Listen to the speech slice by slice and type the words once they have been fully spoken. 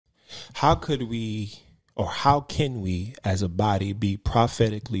how could we, or how can we as a body be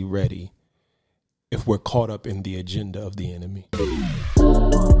prophetically ready if we're caught up in the agenda of the enemy?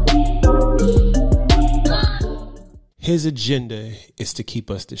 His agenda is to keep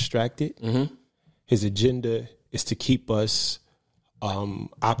us distracted. Mm-hmm. His agenda is to keep us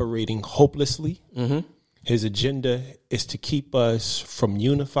operating hopelessly. Mm-hmm. His agenda is to keep us from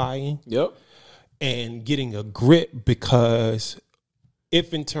unifying. Yep. And getting a grip, because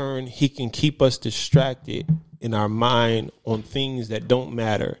if in turn he can keep us distracted in our mind on things that don't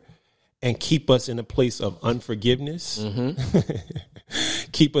matter and keep us in a place of unforgiveness, mm-hmm.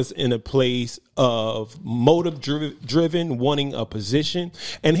 keep us in a place of motive driven, wanting a position.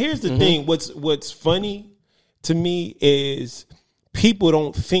 And here's the mm-hmm. thing. What's funny to me is people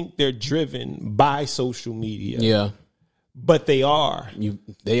don't think they're driven by social media. Yeah. But they are.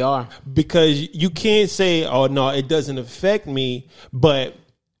 They are. Because you can't say, oh, no, it doesn't affect me. But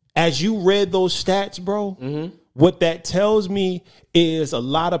as you read those stats, bro, mm-hmm. what that tells me is a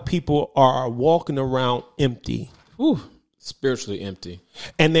lot of people are walking around empty. Ooh, spiritually empty.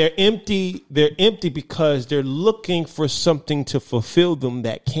 And they're empty. They're empty because they're looking for something to fulfill them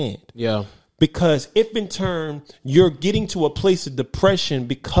that can't. Yeah. Because if in turn you're getting to a place of depression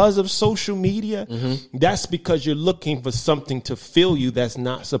because of social media, mm-hmm. that's because you're looking for something to fill you that's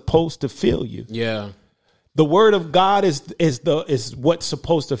not supposed to fill you. Yeah. The word of God is what's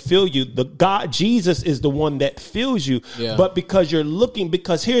supposed to fill you. Jesus is the one that fills you. Yeah. But because you're looking,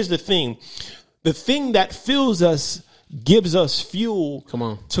 because here's the thing that fills us gives us fuel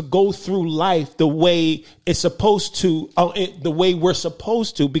to go through life the way it's supposed to, the way we're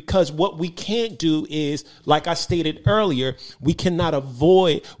supposed to, because what we can't do is, like I stated earlier, we cannot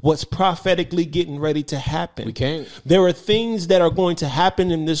avoid what's prophetically getting ready to happen. We can't. There are things that are going to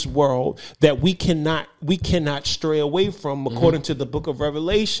happen in this world that we cannot stray away from, according mm-hmm. to the book of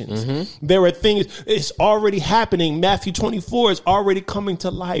Revelations. Mm-hmm. There are things, it's already happening. Matthew 24 is already coming to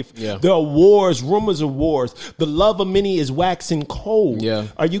life. Yeah. There are wars, rumors of wars. The love of many is waxing cold. Yeah.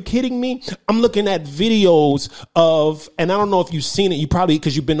 Are you kidding me? I'm looking at videos of, and I don't know if you've seen it, you probably,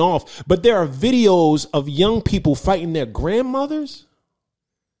 because you've been off, but there are videos of young people fighting their grandmothers.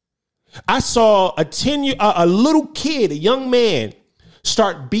 I saw a little kid, a young man,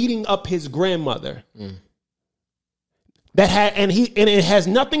 start beating up his grandmother. Mm. And it has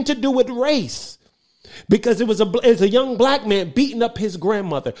nothing to do with race, because it was a young black man beating up his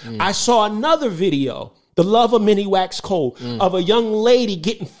grandmother. Mm. I saw another video, the love of many wax cold, of a young lady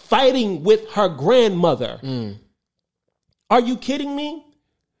fighting with her grandmother. Mm. Are you kidding me?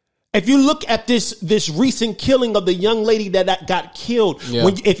 If you look at this recent killing of the young lady that got killed,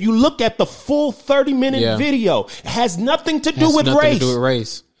 if you look at the full 30-minute video, it has nothing to do with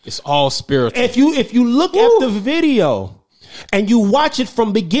race. It's all spiritual. If you look at the video and you watch it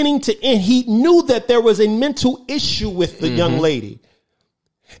from beginning to end, he knew that there was a mental issue with the mm-hmm. young lady.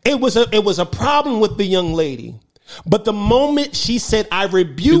 It was a problem with the young lady. But the moment she said, I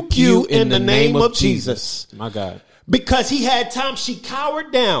rebuke you in the name of Jesus. My God. Because he had time, she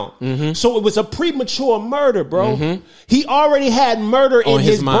cowered down. Mm-hmm. So it was a premature murder, bro. Mm-hmm. He already had murder in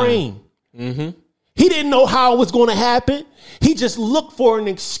his brain. Mm-hmm. He didn't know how it was going to happen. He just looked for an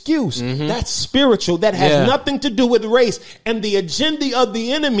excuse. Mm-hmm. That's spiritual. That has nothing to do with race. And the agenda of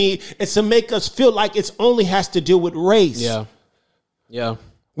the enemy is to make us feel like it only has to do with race. Yeah. Yeah.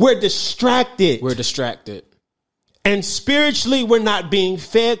 We're distracted. And spiritually, we're not being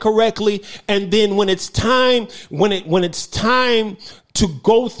fed correctly. And then when it's time to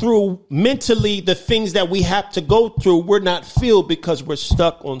go through mentally the things that we have to go through, we're not filled because we're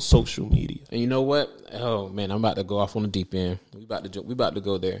stuck on social media. And you know what? Oh man, I'm about to go off on the deep end. We about to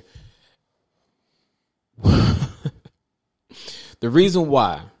go there. The reason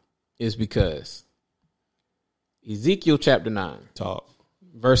why is because Ezekiel chapter 9,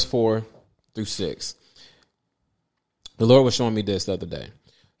 verse 4 through 6. The Lord was showing me this the other day.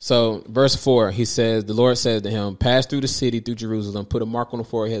 So verse 4, he says, the Lord says to him, pass through the city, through Jerusalem, put a mark on the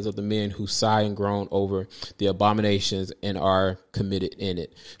foreheads of the men who sigh and groan over the abominations and are committed in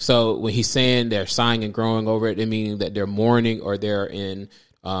it. So when he's saying they're sighing and groaning over it, it means that they're mourning or they're in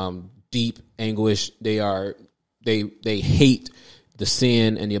deep anguish. They hate the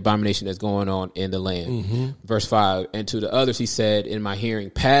sin and the abomination that's going on in the land. Mm-hmm. Verse 5, and to the others he said in my hearing,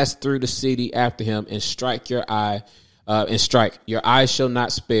 pass through the city after him and strike your eye. Your eyes shall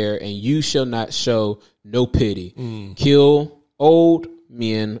not spare, and you shall not show no pity. Kill old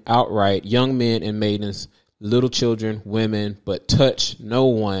men outright, young men and maidens, little children, women, but touch no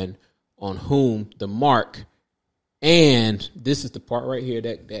one on whom the mark. And this is the part right here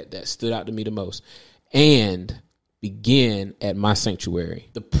that stood out to me the most. And begin at my sanctuary.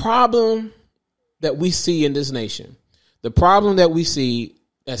 The problem that we see in this nation, the problem that we see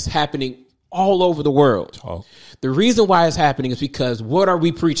that's happening all over the world. The reason why it's happening is because what are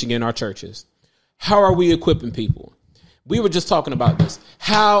we preaching in our churches? How are we equipping people? We were just talking about this.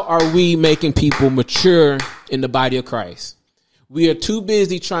 How are we making people mature in the body of Christ? We are too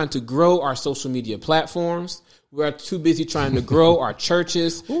busy trying to grow our social media platforms. We are too busy trying to grow our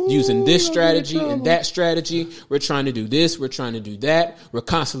churches using this strategy and that strategy. We're trying to do this. We're trying to do that. We're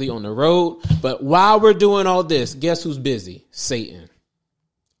constantly on the road. But while we're doing all this, guess who's busy? Satan.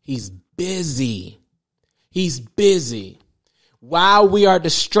 He's busy. He's busy. While we are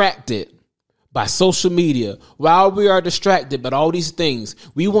distracted by social media, while we are distracted by all these things,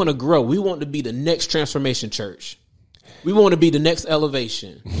 we want to grow. We want to be the next transformation church. We want to be the next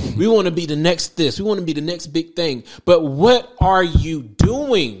elevation. We want to be the next this. We want to be the next big thing. But what are you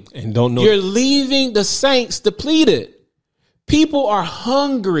doing? And don't know. You're leaving the saints depleted. People are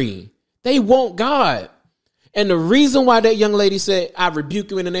hungry. They want God. And the reason why that young lady said, I rebuke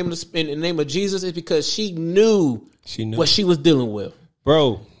you in the name of Jesus is because she knew what she was dealing with.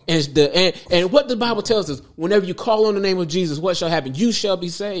 Bro. And what the Bible tells us, whenever you call on the name of Jesus, what shall happen? You shall be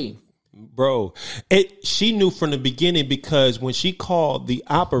saved. Bro, she knew from the beginning, because when she called the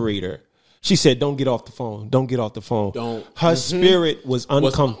operator, she said, don't get off the phone. Don't get off the phone. Her spirit was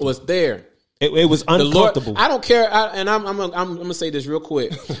uncomfortable. Was there. It was uncomfortable. Lord, I don't care. I'm going to say this real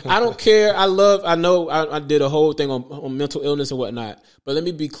quick. I don't care. I know I did a whole thing on mental illness and whatnot. But let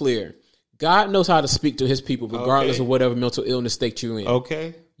me be clear. God knows how to speak to his people regardless of whatever mental illness state you're in.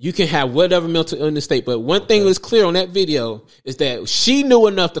 Okay. You can have whatever mental illness state. But one thing was clear on that video is that she knew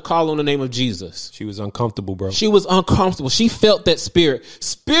enough to call on the name of Jesus. She was uncomfortable, bro. She was uncomfortable. She felt that spirit.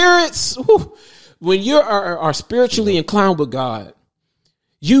 Spirits, when you are spiritually inclined with God,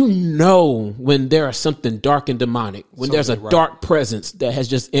 you know when there is something dark and demonic, when there's a dark presence that has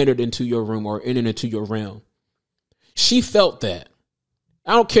just entered into your room or entered into your realm. She felt that.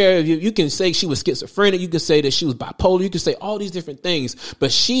 I don't care if you can say she was schizophrenic. You can say that she was bipolar. You can say all these different things.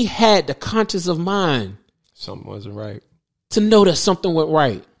 But she had the conscience of mind. Something wasn't right. To know that something went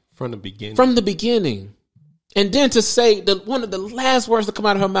right. From the beginning. From the beginning. And then to say that one of the last words to come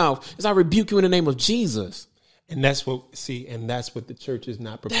out of her mouth is, I rebuke you in the name of Jesus. And that's what the church is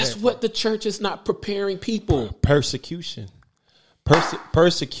not preparing. That's what the church is not preparing people. Persecution.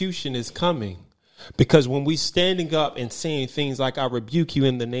 Persecution is coming. Because when we standing up and saying things like, I rebuke you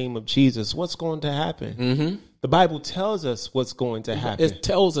in the name of Jesus, what's going to happen? Mm-hmm. The Bible tells us what's going to happen. It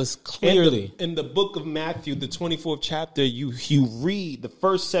tells us clearly. In the book of Matthew, the 24th chapter, you read the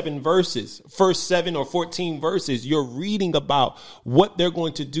first 7 or 14 verses. You're reading about what they're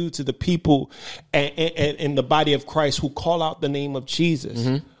going to do to the people and in the body of Christ who call out the name of Jesus.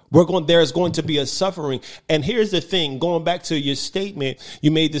 Mm-hmm. There's going to be a suffering. And here's the thing, going back to your statement, you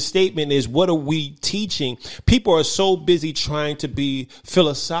made the statement is, what are we teaching? People are so busy trying to be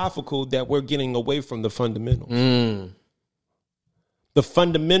philosophical that we're getting away from the fundamentals. The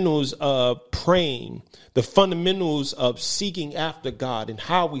fundamentals of praying, the fundamentals of seeking after God and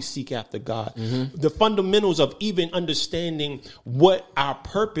how we seek after God, the fundamentals of even understanding what our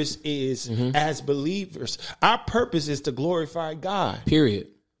purpose is as believers. Our purpose is to glorify God. Period.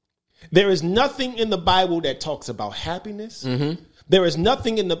 There is nothing in the Bible that talks about happiness. There is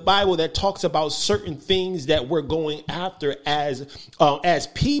nothing in the Bible that talks about certain things that we're going after as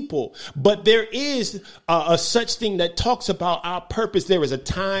people. But there is a such thing that talks about our purpose. There is a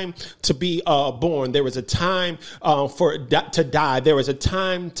time to be born. There is a time to die. There is a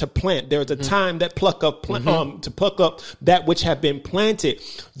time to plant. There is a time that to pluck up that which have been planted.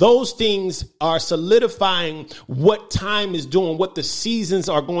 Those things are solidifying what time is doing, what the seasons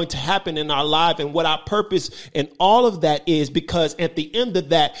are going to happen in our life, and what our purpose and all of that is. Because at the end of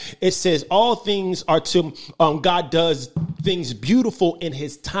that, it says all things are to God does things beautiful in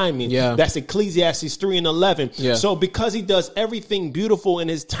his timing. Yeah. That's Ecclesiastes 3:11. Yeah. So because he does everything beautiful in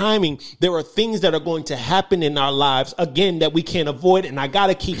his timing, there are things that are going to happen in our lives, again, that we can't avoid. And I got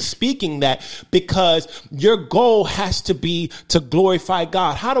to keep speaking that, because your goal has to be to glorify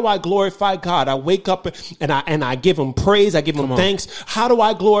God. How do I glorify God? I wake up and I give him praise. I give him thanks. How do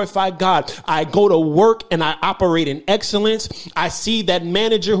I glorify God? I go to work and I operate in excellence. I see that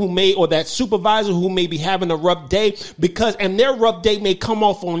manager or that supervisor who may be having a rough day, because because, and their rough day may come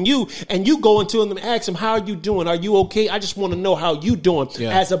off on you, and you go into them and ask them, how are you doing? Are you okay? I just want to know how you doing.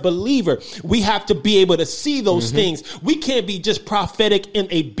 Yeah. As a believer, we have to be able to see those things. We can't be just prophetic in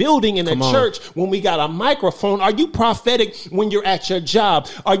a building, in a church, when we got a microphone. Are you prophetic when you're at your job?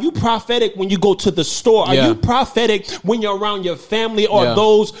 Are you prophetic when you go to the store? Are you prophetic when you're around your family or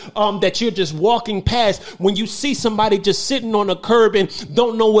those that you're just walking past? When you see somebody just sitting on a curb and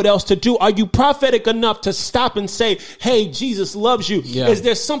don't know what else to do, are you prophetic enough to stop and say, hey, Jesus loves you? Is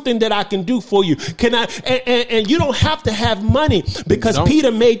there something that I can do for you? Can I? And you don't have to have money, because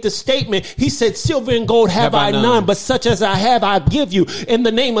Peter made the statement. He said, silver and gold have I none, but such as I have, I give you. In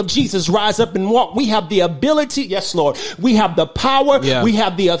the name of Jesus, rise up and walk. We have the ability. Yes, Lord. We have the power. We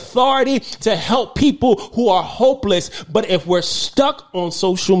have the authority to help people who are hopeless. But if we're stuck on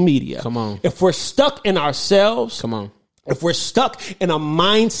social media, if we're stuck in ourselves, if we're stuck in a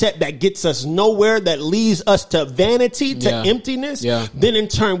mindset that gets us nowhere, that leads us to vanity, to emptiness, then in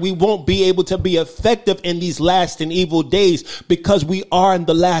turn we won't be able to be effective in these last and evil days, because we are in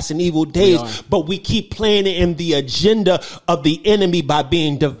the last and evil days. But we keep playing it in the agenda of the enemy by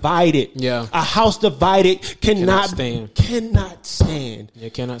being divided. A house divided cannot stand. It cannot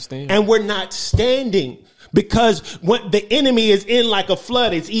stand. And we're not standing. Because when the enemy is in like a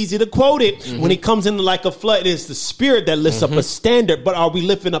flood, it's easy to quote it. When he comes in like a flood, it's the spirit that lifts up a standard. But are we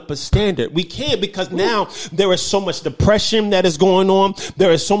lifting up a standard? We can't, because now there is so much depression that is going on.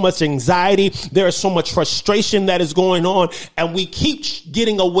 There is so much anxiety. There is so much frustration that is going on. And we keep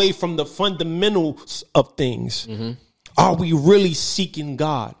getting away from the fundamentals of things. Are we really seeking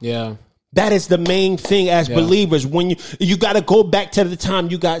God? That is the main thing as believers. When you got to go back to the time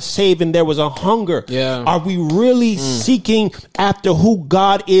you got saved and there was a hunger. Are we really seeking after who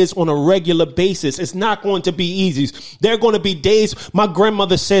God is on a regular basis? It's not going to be easy. There are going to be days. My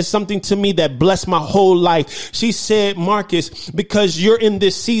grandmother said something to me that blessed my whole life. She said, Marcus, because you're in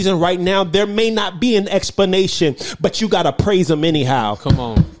this season right now, there may not be an explanation, but you got to praise him anyhow. Come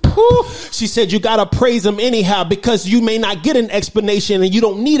on. She said, you got to praise him anyhow, because you may not get an explanation, and you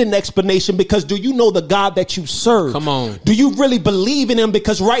don't need an explanation, because do you know the God that you serve? Come on. Do you really believe in him?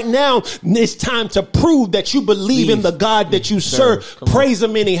 Because right now it's time to prove that you believe in the God that you serve. Praise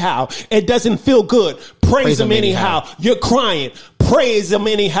him anyhow. It doesn't feel good. Praise him anyhow. You're crying. Praise him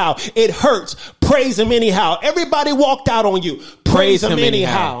anyhow. It hurts. Praise him anyhow. Everybody walked out on you. Praise him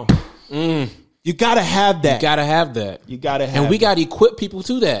anyhow. You got to have that. You got to have that. You got to have And we got to equip people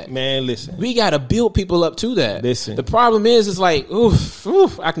to that. Man, listen. We got to build people up to that. Listen. The problem is like,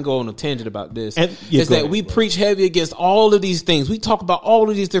 I can go on a tangent about this. Is that we preach heavy against all of these things. We talk about all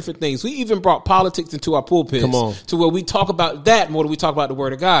of these different things. We even brought politics into our pulpits. Come on. To where we talk about that more than we talk about the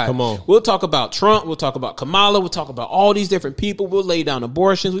word of God. Come on. We'll talk about Trump. We'll talk about Kamala. We'll talk about all these different people. We'll lay down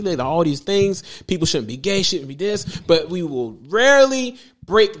abortions. We lay down all these things. People shouldn't be gay, shouldn't be this. But we will rarely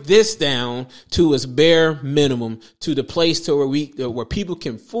break this down to its bare minimum, to the place to where people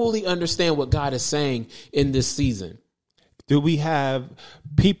can fully understand what God is saying in this season. Do we have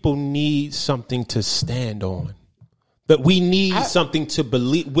people need something to stand on? That we need something to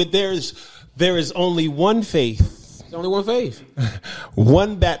believe with. There is only one faith. There's only one faith.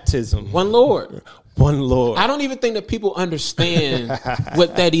 One baptism. One Lord. One Lord. I don't even think that people understand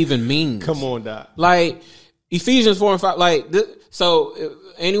what that even means. Come on, Doc. Like Ephesians 4 and 5, like so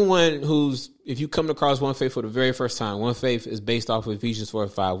anyone if you come across one faith for the very first time, one faith is based off of Ephesians 4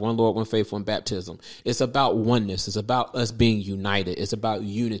 and 5, one Lord, one faith, one baptism. It's about oneness. It's about us being united. It's about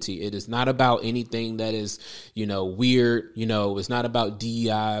unity. It is not about anything that is, weird. It's not about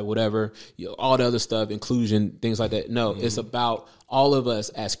DEI, whatever, all the other stuff, inclusion, things like that. No, it's about all of us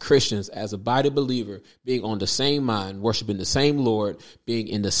as Christians, as a body believer, being on the same mind, worshiping the same Lord, being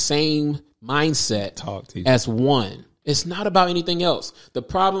in the same mindset as one. It's not about anything else. The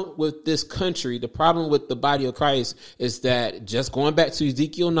problem with this country, the problem with the body of Christ is that, just going back to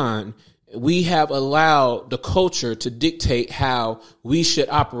Ezekiel 9, we have allowed the culture to dictate how we should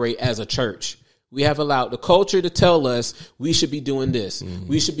operate as a church. We have allowed the culture to tell us we should be doing this.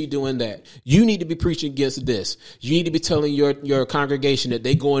 We should be doing that. You need to be preaching against this. You need to be telling your congregation that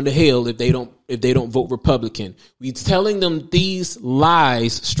they go into hell if they don't vote Republican. We're telling them these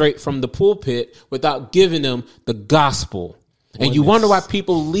lies straight from the pulpit without giving them the gospel. And you wonder why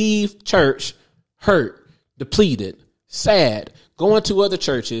people leave church hurt, depleted, sad, going to other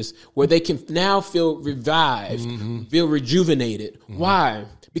churches where they can now feel revived, feel rejuvenated. Why?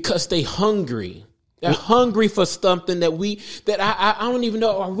 Because they hungry. They're hungry for something that I don't even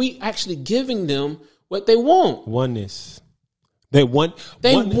know. Are we actually giving them what they want? Oneness. They want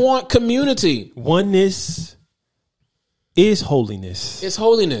community. Oneness is holiness. It's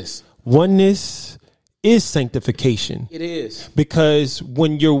holiness. Oneness is sanctification. It is. Because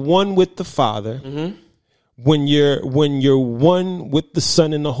when you're one with the Father, when you're one with the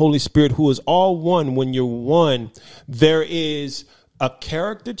Son and the Holy Spirit, who is all one, when you're one, there is a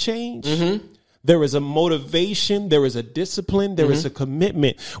character change. There is a motivation. There is a discipline. There is a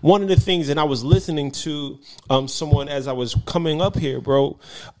commitment. One of the things, and I was listening to someone as I was coming up here, bro,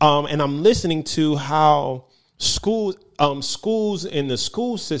 and I'm listening to how schools in the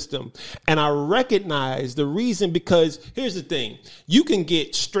school system, and I recognize the reason, because here's the thing: you can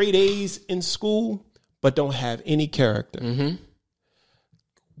get straight A's in school, but don't have any character.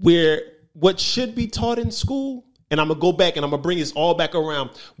 Where what should be taught in school, and I'm going to go back and I'm going to bring this all back around.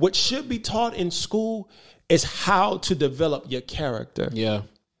 What should be taught in school is how to develop your character. Yeah.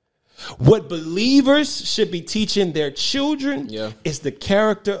 What believers should be teaching their children is the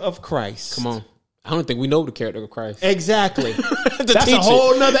character of Christ. Come on. I don't think we know the character of Christ. Exactly. That's a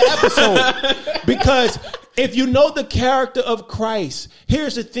whole nother episode. Because if you know the character of Christ,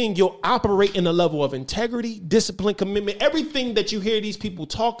 here's the thing: you'll operate in a level of integrity, discipline, commitment, everything that you hear these people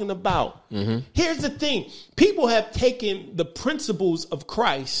talking about. Here's the thing: people have taken the principles of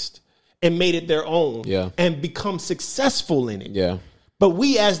Christ and made it their own and become successful in it. Yeah. But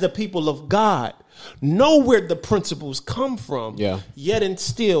we, as the people of God, know where the principles come from. Yet and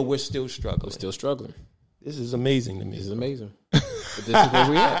still, we're still struggling. This is amazing to me. This is amazing. But this is where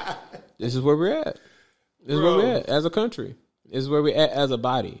we're at. This is where we're at. This is where we're at as a country. This is where we're at as a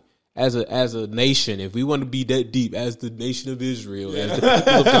body, as a nation. If we want to be that deep, as the nation of Israel, as the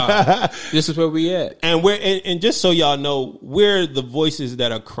people of God, this is where we at. And and just so y'all know, we're the voices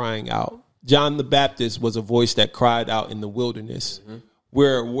that are crying out. John the Baptist was a voice that cried out in the wilderness.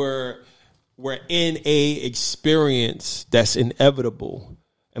 We're in a experience that's inevitable.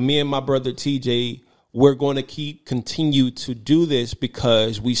 And me and my brother TJ, we're going to continue to do this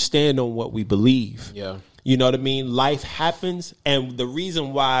because we stand on what we believe. Yeah. You know what I mean? Life happens. And the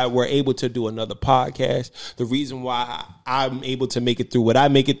reason why we're able to do another podcast, the reason why I'm able to make it through what I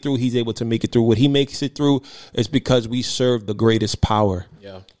make it through, he's able to make it through what he makes it through, is because we serve the greatest power.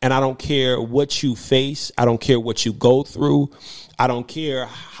 Yeah. And I don't care what you face. I don't care what you go through. I don't care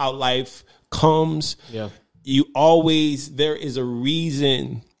how life comes. Yeah. There is a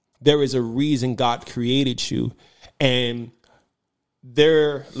reason God created you. And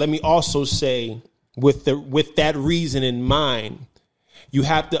let me also say, with that reason in mind, you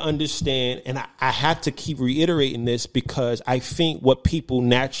have to understand, and I have to keep reiterating this, because I think what people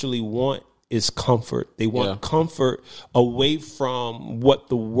naturally want is comfort. They want comfort away from what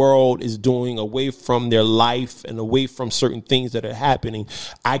the world is doing, away from their life, and away from certain things that are happening.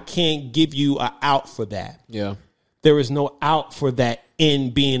 I can't give you an out for that. Yeah. There is no out for that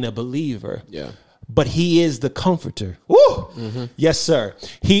in being a believer. Yeah. But he is the comforter. Woo! Yes, sir.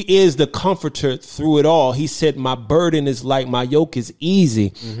 He is the comforter through it all. He said, my burden is light, my yoke is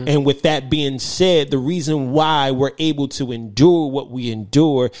easy. And with that being said, the reason why we're able to endure what we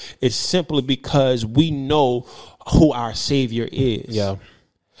endure is simply because we know who our Savior is. Yeah.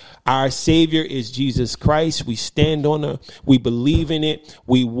 Our Savior is Jesus Christ. We stand on it. We believe in it.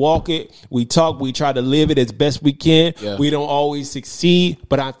 We walk it. We talk. We try to live it as best we can. Yeah. We don't always succeed,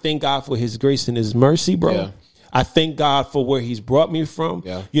 but I thank God for his grace and his mercy, bro. Yeah. I thank God for where he's brought me from.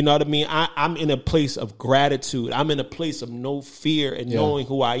 Yeah. You know what I mean? I'm in a place of gratitude. I'm in a place of no fear and knowing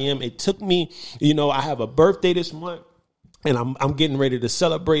who I am. It took me, I have a birthday this month. And I'm getting ready to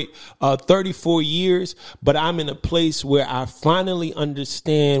celebrate 34 years, but I'm in a place where I finally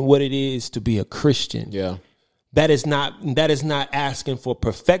understand what it is to be a Christian. Yeah. That is not asking for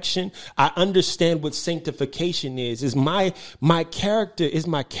perfection. I understand what sanctification is my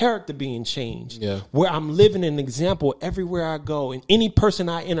character being changed. Yeah. Where I'm living an example everywhere I go, and any person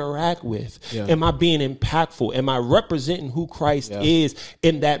I interact with. Yeah. Am I being impactful? Am I representing who Christ is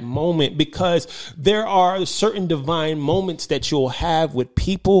in that moment? Because there are certain divine moments that you'll have with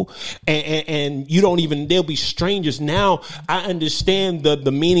people, and you don't even, they'll be strangers. Now I understand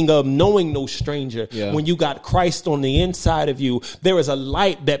the meaning of knowing no stranger. Yeah. When you got Christ on the inside of you, there is a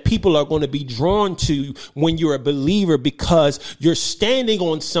light that people are going to be drawn to when you're a believer, because you're standing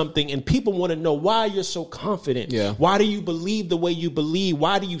on something and people want to know why you're so confident. Yeah. Why do you believe the way you believe?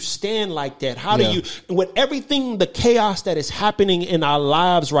 Why do you stand like that? How do you, with everything, the chaos that is happening in our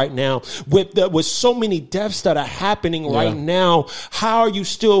lives right now, with so many deaths that are happening right now, how are you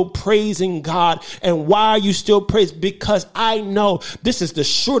still praising God? And why are you still praising? Because I know this is the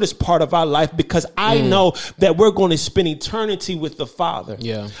shortest part of our life, because I know that we're going to spend eternity with the Father.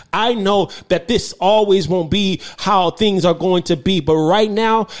 Yeah. I know that this always won't be how things are going to be, but right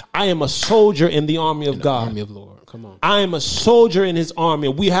now I am a soldier in the army of God. Army of Lord. Come on. I am a soldier in his army.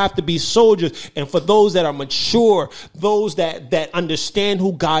 We have to be soldiers. And for those that are mature, those that understand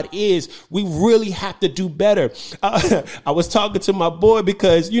who God is, we really have to do better. I was talking to my boy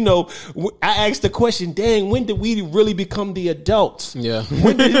because, I asked the question, dang, when did we really become the adults? Yeah.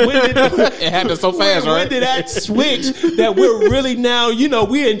 When did it happened so fast, right? When did that switch that we're really now,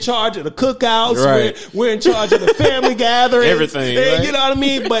 we're in charge of the cookouts. Right. We're in charge of the family gathering. Everything. And, right? You know what I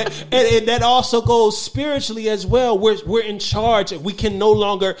mean? But and that also goes spiritually as well. We're in charge. We can no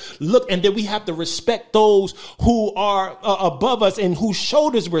longer look, and then we have to respect those who are above us and whose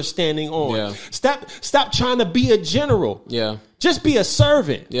shoulders we're standing on. Yeah. Stop trying to be a general. Yeah. Just be a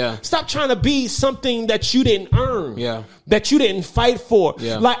servant. Yeah. Stop trying to be something that you didn't earn. Yeah. That you didn't fight for.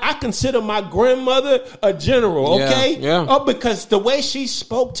 Yeah. Like, I consider my grandmother a general, okay? Yeah. Oh, because the way she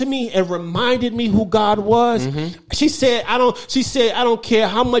spoke to me and reminded me who God was, she said, I don't care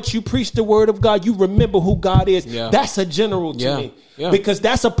how much you preach the word of God, you remember who God is. Yeah. That's a general to me. Yeah. Because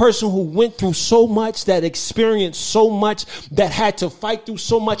that's a person who went through so much, that experienced so much, that had to fight through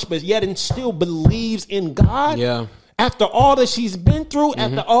so much, but yet and still believes in God. Yeah. After all that she's been through,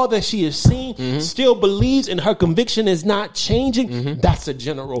 after all that she has seen, still believes, and her conviction is not changing. That's a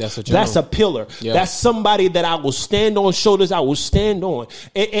general. That's a pillar. Yeah. That's somebody that I will stand on, shoulders I will stand on.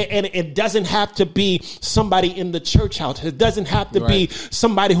 And it doesn't have to be somebody in the church house. It doesn't have to be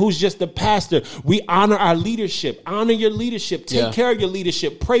somebody who's just a pastor. We honor our leadership. Honor your leadership. Take care of your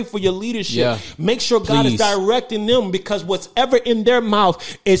leadership. Pray for your leadership. Yeah. Make sure God is directing them, because whatever in their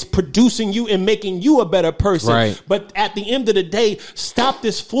mouth is producing you and making you a better person. Right. But at the end of the day, stop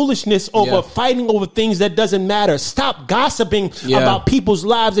this foolishness over fighting over things that doesn't matter. Stop gossiping about people's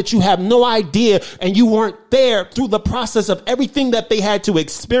lives that you have no idea, and you weren't there through the process of everything that they had to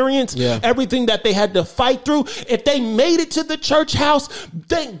experience, everything that they had to fight through. If they made it to the church house,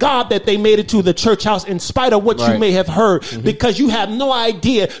 thank God that they made it to the church house in spite of what you may have heard, because you have no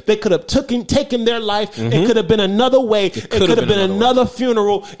idea they could have taken their life. It could have been another way. It could have been another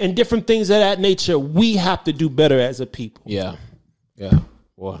funeral and different things of that nature. We have to do better as a people. Yeah.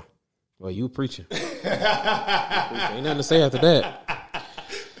 Well, you preaching. Ain't nothing to say after that.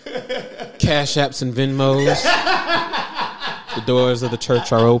 Cash apps and Venmos. The doors of the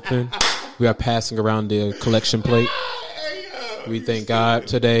church are open. We are passing around the collection plate. We thank God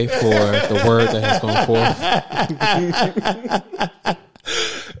today for the word that has gone forth.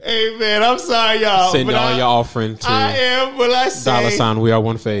 Hey man, I'm sorry, y'all. Send all your offering to $ We Are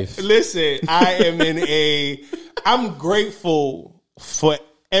One Faith. Listen, I'm grateful for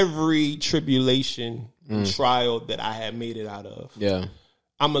every tribulation and trial that I have made it out of. Yeah.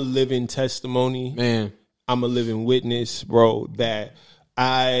 I'm a living testimony. Man. I'm a living witness, bro, that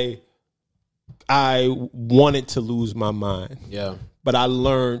I wanted to lose my mind. Yeah. But I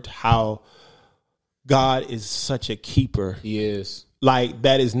learned how God is such a keeper. He is. Like,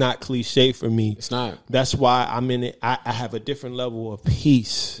 that is not cliche for me. It's not. That's why I'm in it. I have a different level of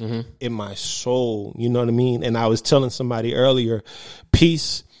peace in my soul. You know what I mean? And I was telling somebody earlier,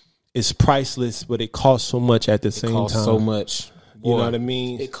 peace is priceless, but it costs so much at the same time. It costs so much. You know what I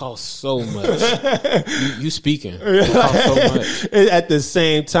mean? It costs so much. you speaking. It costs so much. At the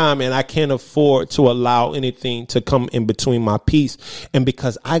same time, and I can't afford to allow anything to come in between my peace. And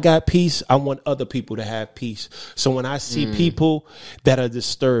because I got peace, I want other people to have peace. So when I see people that are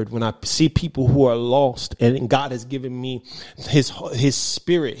disturbed, when I see people who are lost, and God has given me his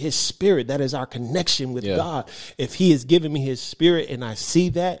spirit, that is our connection with God. If he has given me his spirit and I see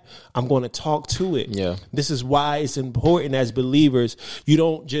that, I'm going to talk to it. Yeah. This is why it's important as believers.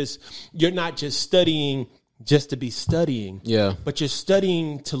 You're not just studying just to be studying. Yeah. But you're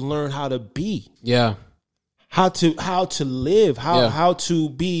studying to learn how to be. Yeah. How to live, how to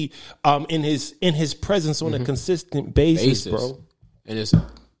be in his presence on a consistent basis, bro. And it's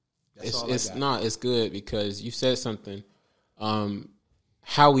good because you said something.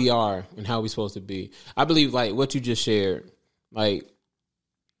 How we are and how we're supposed to be. I believe like what you just shared, like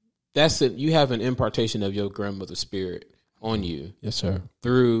that's it. You have an impartation of your grandmother's spirit on you. Yes, sir.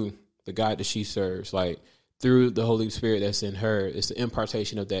 Through the God that she serves, like through the Holy Spirit that's in her. It's the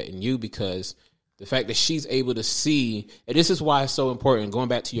impartation of that in you, because the fact that she's able to see, and this is why it's so important, going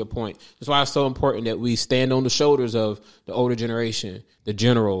back to your point, this is why it's so important that we stand on the shoulders of the older generation, the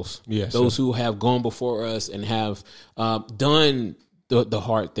generals, those who have gone before us and have done the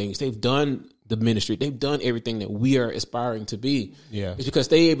hard things. They've done the ministry. They've done everything that we are aspiring to be. Yeah. It's because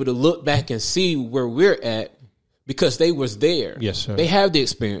they're able to look back and see where we're at, because they was there. Yes, sir. They have the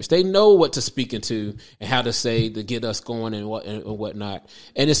experience. They know what to speak into and how to say to get us going and whatnot.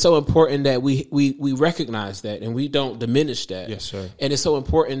 And it's so important that we recognize that and we don't diminish that. Yes, sir. And it's so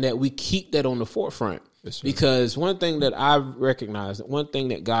important that we keep that on the forefront. Yes, because one thing that I recognize, one thing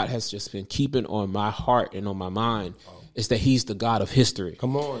that God has just been keeping on my heart and on my mind is that he's the God of history.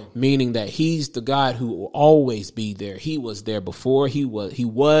 Come on. Meaning that he's the God who will always be there. He was there before. He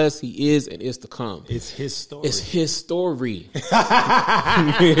is, and is to come. It's his story. It's his story.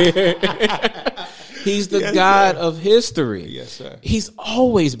 He's the God of history. Yes, sir. He's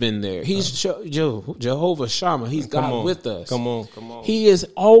always been there. He's Jehovah Shammah. He's God with us. Come on. He has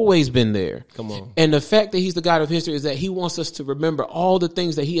always been there. Come on. And the fact that he's the God of history is that he wants us to remember all the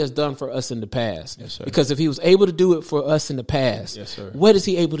things that he has done for us in the past. Yes, sir. Because if he was able to do it for us in the past, yes, sir, what is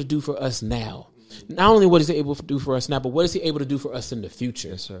he able to do for us now? Not only what is he able to do for us now, but what is he able to do for us in the future?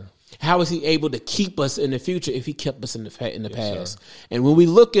 Yes, sir. How is he able to keep us in the future if he kept us in the yes, past? Sir. And when we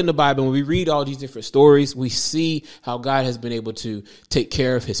look in the Bible, when we read all these different stories, we see how God has been able to take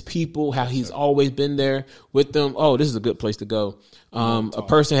care of his people, how he's always been there with them. Oh, this is a good place to go. A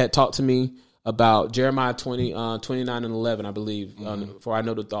person had talked to me about Jeremiah 29 and 11, I believe. For I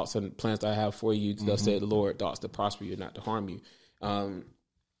know the thoughts and plans that I have for you, thus said the Lord, thoughts to prosper you, not to harm you.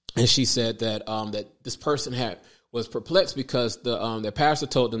 And she said that that this person was perplexed because the pastor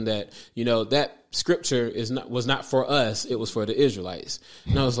told them that, that scripture was not for us, it was for the Israelites.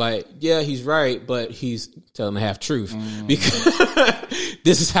 And I was like, yeah, he's right, but he's telling the half truth because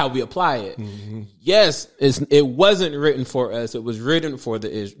this is how we apply it. Yes, it wasn't written for us; it was written for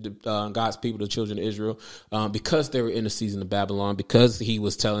God's people, the children of Israel, because they were in the season of Babylon. Because he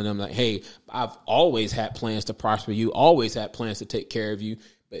was telling them like, hey, I've always had plans to prosper you, always had plans to take care of you.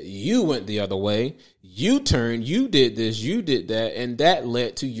 But you went the other way. You turned, you did this, you did that, and that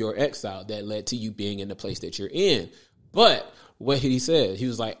led to your exile. That led to you being in the place that you're in. But what he said, he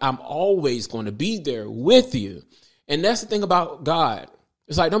was like, I'm always going to be there with you. And that's the thing about God.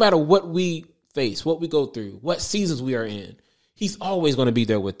 It's like no matter what we face, what we go through, what seasons we are in, he's always going to be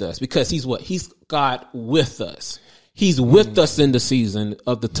there with us because he's what? He's God with us. He's with us in the season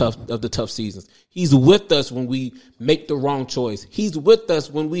of the tough seasons. He's with us when we make the wrong choice. He's with us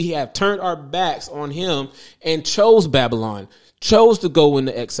when we have turned our backs on him and chose Babylon, chose to go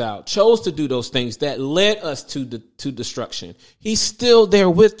into exile, chose to do those things that led us to destruction. He's still there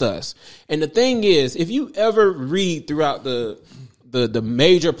with us. And the thing is, if you ever read throughout the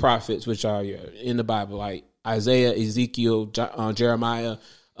major prophets, which are in the Bible, like Isaiah, Ezekiel, Jeremiah,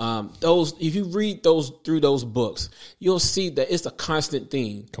 if you read through those books, you'll see that it's a constant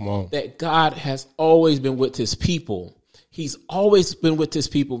theme. Come on. That God has always been with his people. He's always been with his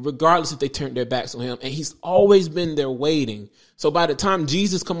people, regardless if they turned their backs on him. And he's always been there waiting. So by the time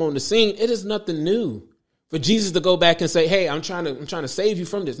Jesus come on the scene, it is nothing new for Jesus to go back and say, hey, I'm trying to save you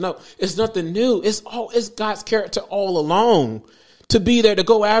from this. No, it's nothing new. It's God's character all along to be there, to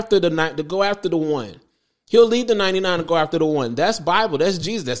go after the one. He'll leave the 99 and go after the one. That's Bible. That's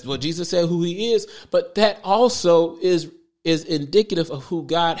Jesus. That's what Jesus said who he is. But that also is indicative of who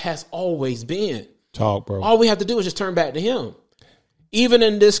God has always been. Talk, bro. All we have to do is just turn back to him. Even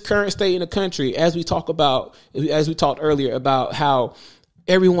in this current state in the country, as we talked earlier about how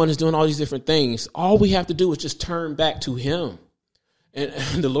everyone is doing all these different things, all we have to do is just turn back to him. And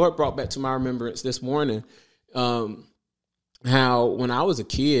the Lord brought back to my remembrance this morning, how when I was a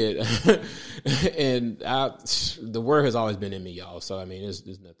kid, and the word has always been in me, y'all. So, I mean, there's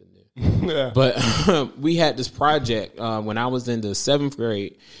nothing new. Yeah. But we had this project when I was in the 7th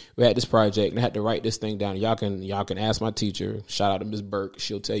grade. We had this project, and I had to write this thing down. Y'all can ask my teacher. Shout out to Miss Burke.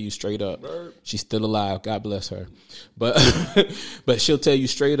 She'll tell you straight up. Burke. She's still alive. God bless her. But she'll tell you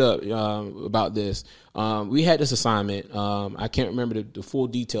straight up about this. We had this assignment. I can't remember the full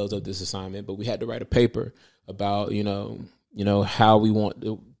details of this assignment, but we had to write a paper about how we want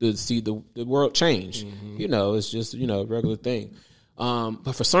to see the world change. Mm-hmm. It's just, a regular thing.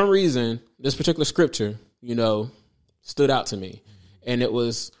 But for some reason, this particular scripture, stood out to me. And it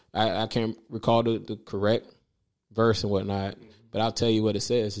was, I can't recall the correct verse and whatnot, but I'll tell you what it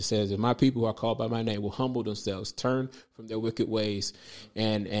says. It says, if my people who are called by my name will humble themselves, turn from their wicked ways,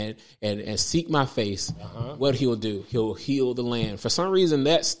 and seek my face, what he'll do, he'll heal the land. For some reason,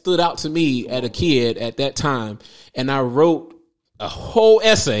 that stood out to me as a kid at that time, and I wrote a whole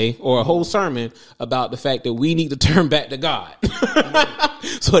essay or a whole sermon about the fact that we need to turn back to God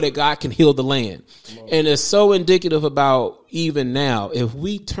so that God can heal the land. And it's so indicative about even now, if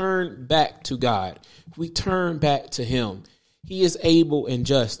we turn back to God, if we turn back to him, he is able and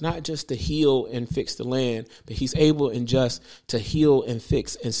just, not just to heal and fix the land, but he's able and just to heal and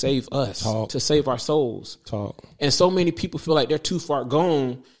fix and save us, to save our souls. And so many people feel like they're too far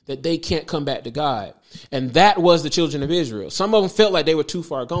gone that they can't come back to God. And that was the children of Israel. Some of them felt like they were too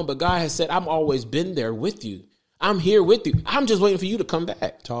far gone, but God has said, I've always been there with you. I'm here with you. I'm just waiting for you to come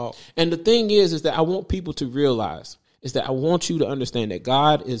back. Talk. And the thing is that I want people to realize is that I want you to understand that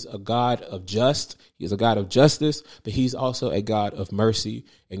God is a God of He is a God of justice, but he's also a God of mercy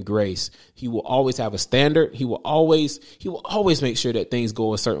and grace. He will always have a standard. He will always make sure that things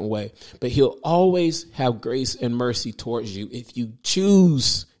go a certain way, but he'll always have grace and mercy towards you if you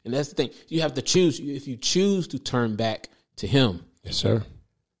choose. And that's the thing. You have to choose. If you choose to turn back to him. Yes, sir.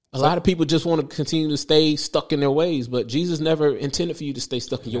 A lot of people just want to continue to stay stuck in their ways, but Jesus never intended for you to stay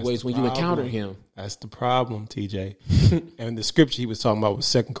stuck in your ways when you encounter him. That's the problem, TJ. And the scripture he was talking about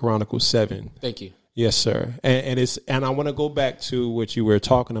was 2 Chronicles 7. Thank you. Yes, sir. And I want to go back to what you were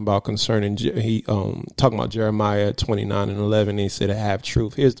talking about concerning talking about Jeremiah 29:11. He said, "I have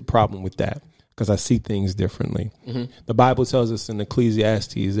truth." Here's the problem with that, because I see things differently. Mm-hmm. The Bible tells us in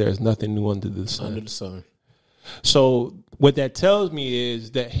Ecclesiastes, there is nothing new under the sun. Under the sun. So what that tells me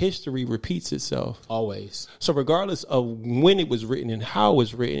is that history repeats itself. Always. So regardless of when it was written and how it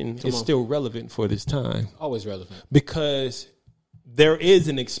was written, it's still relevant for this time. Always relevant. Because there is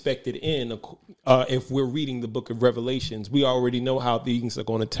an expected end. If we're reading the book of Revelations, we already know how things are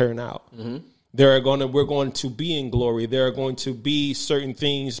going to turn out. Mm-hmm. We're going to be in glory. There are going to be certain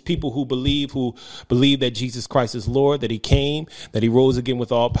things, people who believe that Jesus Christ is Lord, that he came, that he rose again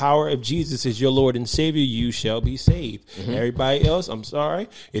with all power. If Jesus is your Lord and Savior, you shall be saved. Mm-hmm. Everybody else, I'm sorry,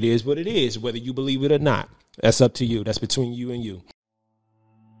 it is what it is, whether you believe it or not. That's up to you. That's between you and you.